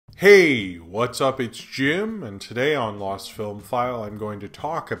Hey, what's up? It's Jim, and today on Lost Film File I'm going to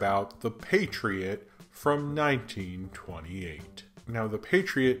talk about The Patriot from 1928. Now, The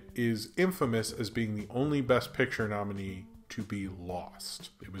Patriot is infamous as being the only Best Picture nominee to be lost.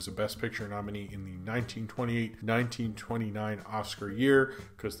 It was a Best Picture nominee in the 1928-1929 Oscar year,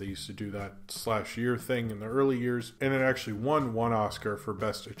 because they used to do that /year thing in the early years, and it actually won one Oscar for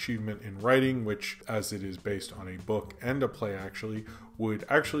Best Achievement in Writing, which, as it is based on a book and a play actually, would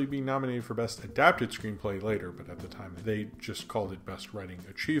actually be nominated for Best Adapted Screenplay later, but at the time they just called it Best Writing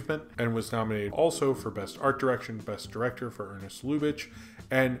Achievement, and was nominated also for Best Art Direction, Best Director for Ernest Lubitsch,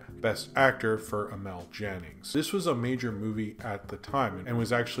 and Best Actor for Amel Jannings. This was a major movie at the time, and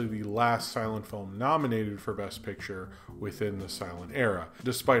was actually the last silent film nominated for Best Picture within the silent era.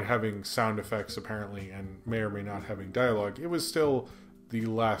 Despite having sound effects apparently, and may or may not having dialogue, it was still the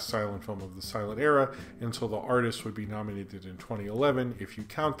last silent film of the silent era until The Artist would be nominated in 2011, if you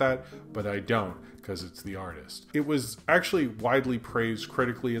count that, but I don't, because it's The Artist. It was actually widely praised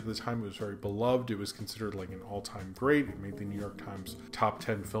critically at the time. It was very beloved. It was considered like an all-time great. It made the New York Times top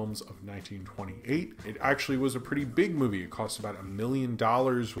 10 films of 1928. It actually was a pretty big movie. It cost about $1 million.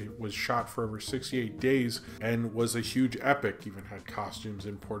 It was shot for over 68 days and was a huge epic. Even had costumes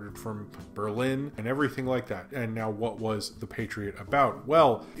imported from Berlin and everything like that. And now, what was The Patriot about?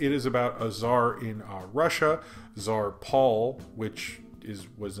 Well, it is about a czar in Russia, Tsar Paul, which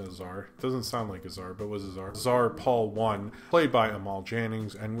was a czar. It doesn't sound like a czar, but was a czar. Tsar Paul I, played by Amel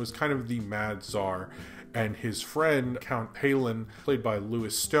Jannings, and was kind of the mad czar. And his friend, Count Palin, played by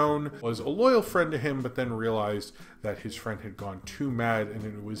Louis Stone, was a loyal friend to him, but then realized that his friend had gone too mad, and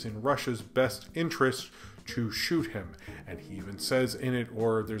it was in Russia's best interest to shoot him. And he even says in it,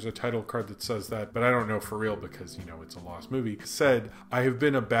 or there's a title card that says that, but I don't know for real because, you know, it's a lost movie, said, "I have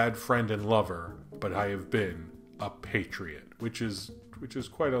been a bad friend and lover, but I have been a patriot," which is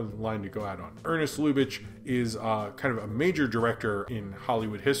quite a line to go out on. Ernest Lubitsch is kind of a major director in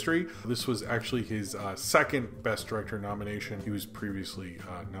Hollywood history. This was actually his second Best Director nomination. He was previously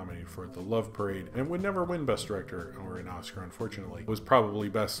nominated for The Love Parade and would never win Best Director or an Oscar, unfortunately. Was probably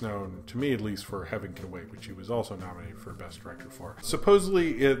best known, to me at least, for Heaven Can Wait, which he was also nominated for Best Director for.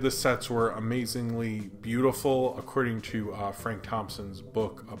 Supposedly, the sets were amazingly beautiful. According to Frank Thompson's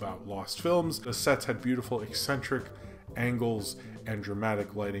book about lost films, the sets had beautiful, eccentric angles and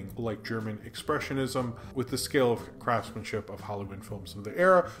dramatic lighting like German Expressionism, with the scale of craftsmanship of Hollywood films of the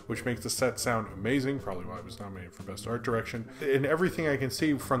era, which makes the set sound amazing, probably why it was nominated for Best Art Direction. And everything I can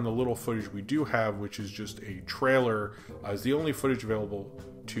see from the little footage we do have, which is just a trailer, is the only footage available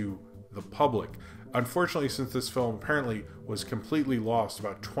to the public. Unfortunately, since this film apparently was completely lost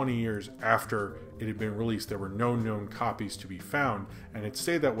about 20 years after it had been released, there were no known copies to be found, and it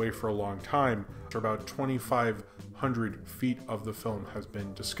stayed that way for a long time. About 2,500 feet of the film has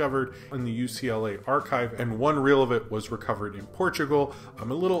been discovered in the UCLA archive, and one reel of it was recovered in Portugal.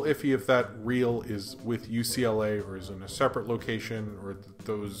 I'm a little iffy if that reel is with UCLA or is in a separate location, or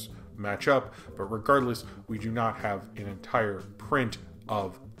those match up, but regardless, we do not have an entire print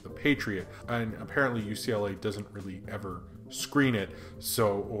of The Patriot, and apparently UCLA doesn't really ever screen it,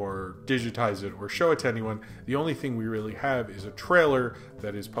 or digitize it or show it to anyone. The only thing we really have is a trailer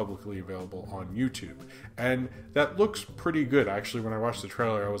that is publicly available on YouTube, and that looks pretty good. Actually, when I watched the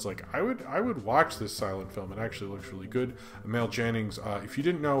trailer, I was like, I would watch this silent film. It actually looks really good. Amel Jannings, if you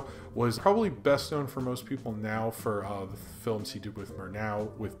didn't know, was probably best known for most people now for the films he did with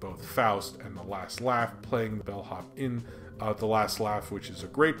Murnau, with both Faust and The Last Laugh, playing the bellhop in The Last Laugh, which is a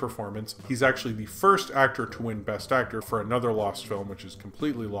great performance. He's actually the first actor to win Best Actor for another lost film, which is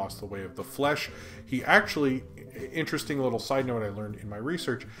completely lost, The Way of the Flesh. He actually, interesting little side note I learned in my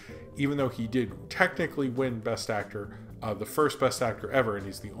research, even though he did technically win Best Actor, the first Best Actor ever, and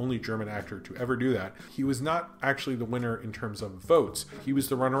he's the only German actor to ever do that, he was not actually the winner in terms of votes. He was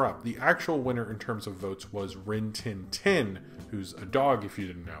the runner-up. The actual winner in terms of votes was Rin Tin Tin, who's a dog, if you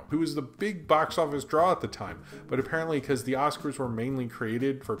didn't know, who was the big box office draw at the time. But apparently, because the Oscars were mainly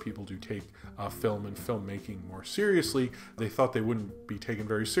created for people to take film and filmmaking more seriously, they thought they wouldn't be taken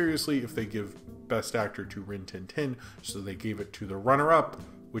very seriously if they give Best Actor to Rin Tin Tin, so they gave it to the runner-up,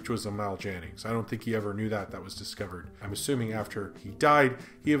 which was Amel Jannings. I don't think he ever knew that. That was discovered, I'm assuming, after he died.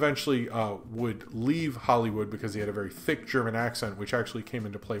 He eventually would leave Hollywood because he had a very thick German accent, which actually came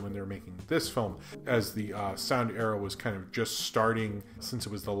into play when they were making this film, as the sound era was kind of just starting. Since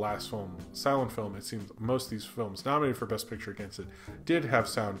it was the last silent film, it seems most of these films nominated for Best Picture against it did have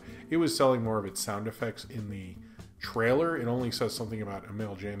sound. It was selling more of its sound effects in the trailer. It only says something about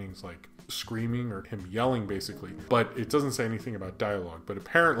Amel Jannings like screaming or him yelling basically, but it doesn't say anything about dialogue. But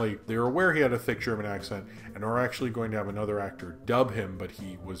apparently they were aware he had a thick German accent and are actually going to have another actor dub him, but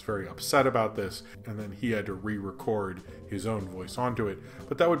he was very upset about this, and then he had to re-record his own voice onto it.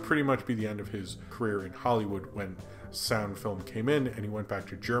 But that would pretty much be the end of his career in Hollywood when sound film came in, and he went back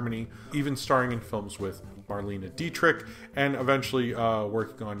to Germany, even starring in films with Marlene Dietrich, and eventually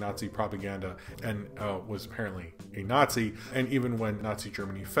working on Nazi propaganda, and was apparently a Nazi, and even when Nazi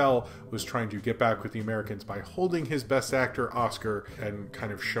Germany fell, was trying to get back with the Americans by holding his Best Actor Oscar and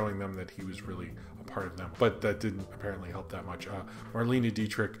kind of showing them that he was really a part of them. But that didn't apparently help that much. Marlene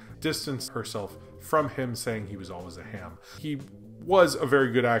Dietrich distanced herself from him, saying he was always a ham. He was a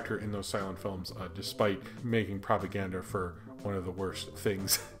very good actor in those silent films, despite making propaganda for one of the worst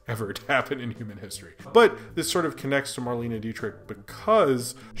things ever to happen in human history. But this sort of connects to Marlene Dietrich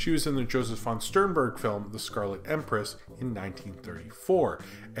because she was in the Joseph von Sternberg film The Scarlet Empress in 1934.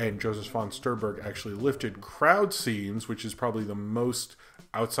 And Joseph von Sternberg actually lifted crowd scenes, which is probably the most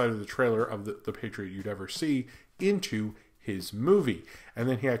outside of the trailer of the Patriot you'd ever see, into his movie. And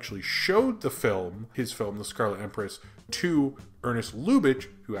then he actually showed the film, his film, The Scarlet Empress, to Ernest Lubitsch,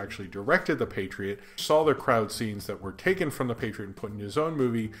 who actually directed The Patriot, saw the crowd scenes that were taken from The Patriot and put in his own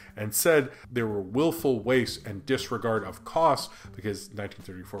movie, and said there were willful waste and disregard of costs, because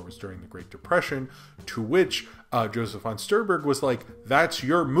 1934 was during the Great Depression, to which Joseph von Sternberg was like, "That's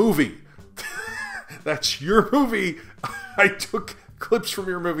your movie." That's your movie. I took clips from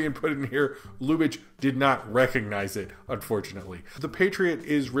your movie and put it in here. Lubitsch did not recognize it, unfortunately. The Patriot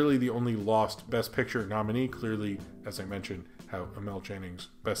is really the only lost Best Picture nominee. Clearly, as I mentioned, how Mel Jannings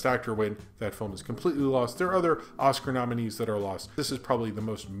Best Actor win, that film is completely lost. There are other Oscar nominees that are lost. This is probably the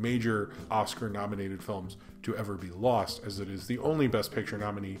most major Oscar nominated films to ever be lost, as it is the only Best Picture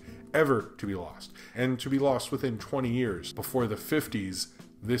nominee ever to be lost. And to be lost within 20 years. Before the 50s,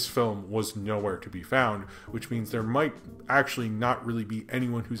 this film was nowhere to be found, which means there might actually not really be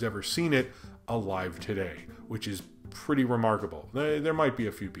anyone who's ever seen it alive today, which is pretty remarkable. There might be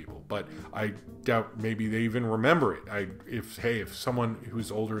a few people, but I doubt maybe they even remember it. If someone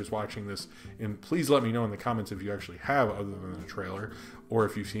who's older is watching this, and please let me know in the comments if you actually have, other than the trailer, or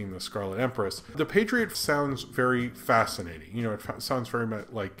if you've seen The Scarlet Empress. The Patriot sounds very fascinating. You know, it sounds very much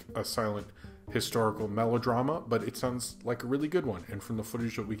like a silent historical melodrama, but it sounds like a really good one. And from the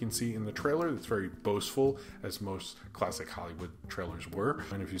footage that we can see in the trailer, it's very boastful, as most classic Hollywood trailers were.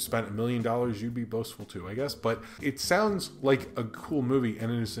 And if you spent $1 million, you'd be boastful too, I guess. But it sounds like a cool movie,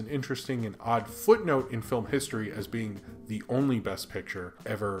 and it is an interesting and odd footnote in film history as being the only Best Picture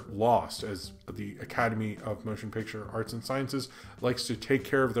ever lost, as the Academy of Motion Picture Arts and Sciences likes to take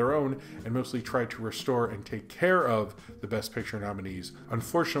care of their own and mostly try to restore and take care of the Best Picture nominees.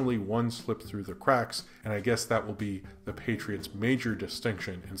 Unfortunately, one slipped through the cracks, and I guess that will be The Patriot's major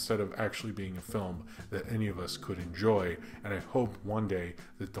distinction, instead of actually being a film that any of us could enjoy. And I hope one day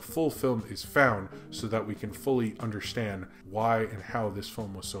that the full film is found so that we can fully understand why and how this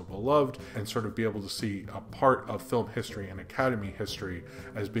film was so beloved, and sort of be able to see a part of film history and Academy history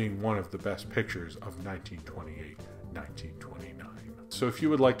as being one of the best pictures of 1928, 1929. So if you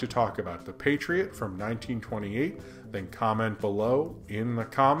would like to talk about The Patriot from 1928, then comment below in the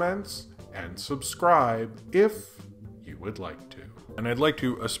comments and subscribe if you would like to. And I'd like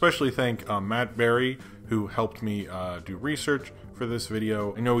to especially thank Matt Berry, who helped me do research for this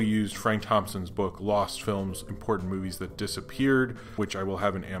video. I know he used Frank Thompson's book, Lost Films, Important Movies That Disappeared, which I will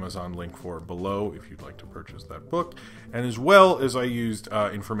have an Amazon link for below if you'd like to purchase that book. And as well as I used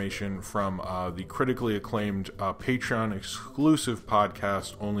information from the critically acclaimed Patreon exclusive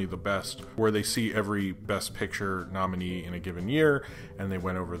podcast, Only the Best, where they see every Best Picture nominee in a given year, and they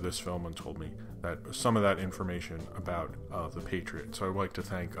went over this film and told me that some of that information about The Patriot. So I'd like to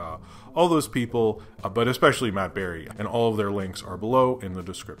thank all those people, but especially Matt Berry, and all of their links are below in the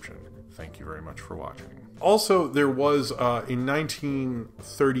description. Thank you very much for watching. Also, there was, in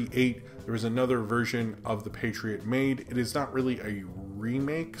 1938, there was another version of The Patriot made. It is not really a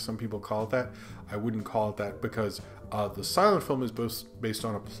remake. Some people call it that. I wouldn't call it that, because the silent film is both based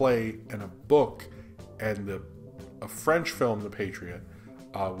on a play and a book, and a French film, The Patriot,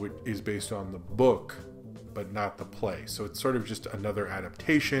 which is based on the book, but not the play. So it's sort of just another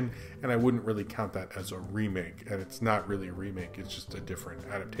adaptation, and I wouldn't really count that as a remake. And it's not really a remake, it's just a different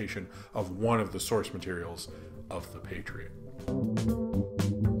adaptation of one of the source materials of The Patriot.